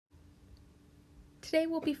Today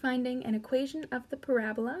we'll be finding an equation of the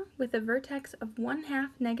parabola with a vertex of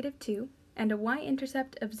 1/2, -2, and a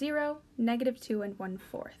y-intercept of 0, -2 and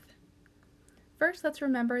 1/4. First, let's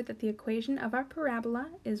remember that the equation of our parabola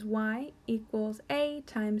is y equals a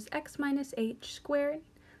times x minus h squared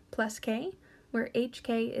plus k, where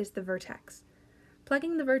hk is the vertex.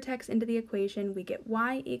 Plugging the vertex into the equation, we get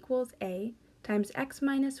y equals a times x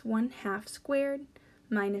minus 1/2 squared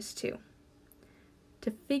minus 2. To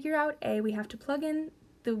figure out a, we have to plug in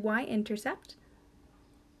the y-intercept.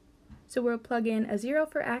 So we'll plug in a 0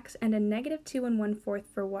 for x and a -2 and 1/4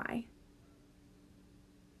 for y.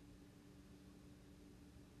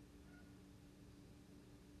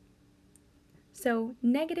 So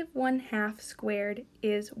 -1/2 squared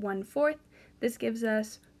is 1/4. This gives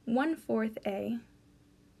us 1/4 a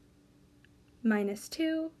minus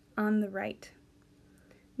 2 on the right.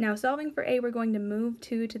 Now solving for a, we're going to move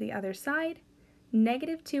 2 to the other side.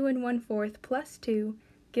 -2 and 1/4 plus 2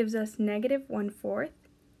 gives us -1/4.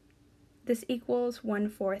 This equals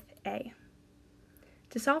 1/4 a.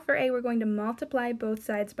 To solve for a, we're going to multiply both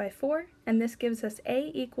sides by 4, and this gives us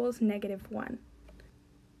a equals -1.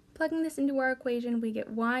 Plugging this into our equation, we get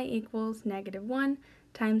y equals -1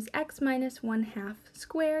 times x minus 1/2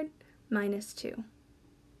 squared minus 2.